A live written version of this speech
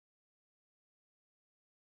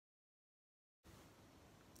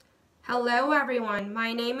Hello everyone,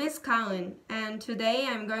 my name is Kaun, and today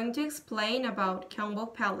I'm going to explain about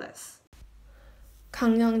Gyeongbokgung Palace.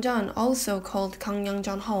 Gangneungjeon, also called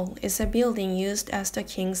Gangneungjeon Hall, is a building used as the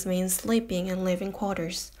king's main sleeping and living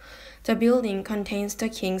quarters. The building contains the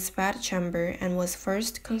king's bedchamber and was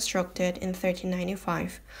first constructed in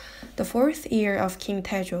 1395, the fourth year of King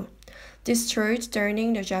Taejo. Destroyed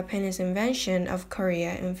during the Japanese invasion of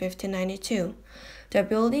Korea in 1592. The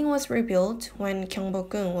building was rebuilt when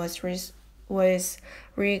Gyeongbokgung was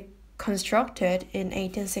reconstructed in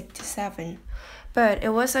 1867, but it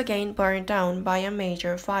was again burned down by a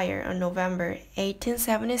major fire on November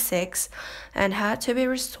 1876 and had to be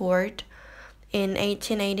restored in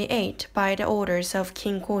 1888 by the orders of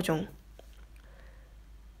King Gojong.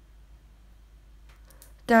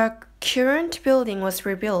 The current building was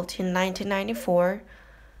rebuilt in 1994,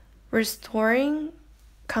 restoring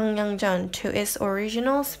Gangneungjeon to its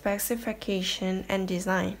original specification and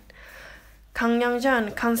design.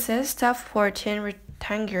 Gangneungjeon consists of 14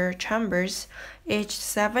 rectangular chambers, each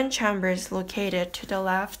 7 chambers located to the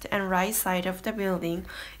left and right side of the building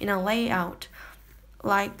in a layout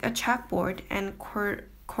like a chalkboard and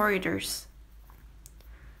corridors.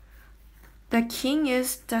 The king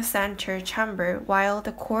used the center chamber while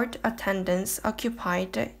the court attendants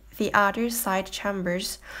occupied the other side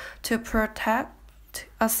chambers to protect,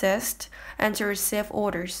 assist, and to receive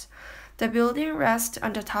orders. The building rests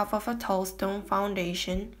on the top of a tall stone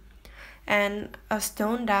foundation, and a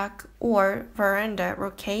stone deck or veranda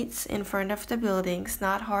rotates in front of the building. It's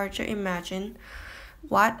not hard to imagine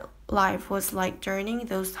what life was like during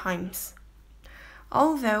those times.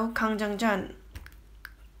 Although Gangneungjeon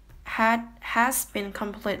has been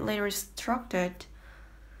completely restructured,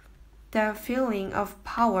 the feeling of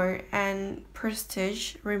power and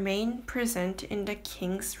prestige remain present in the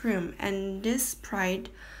king's room, and this pride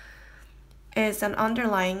is an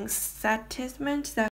underlying sentiment that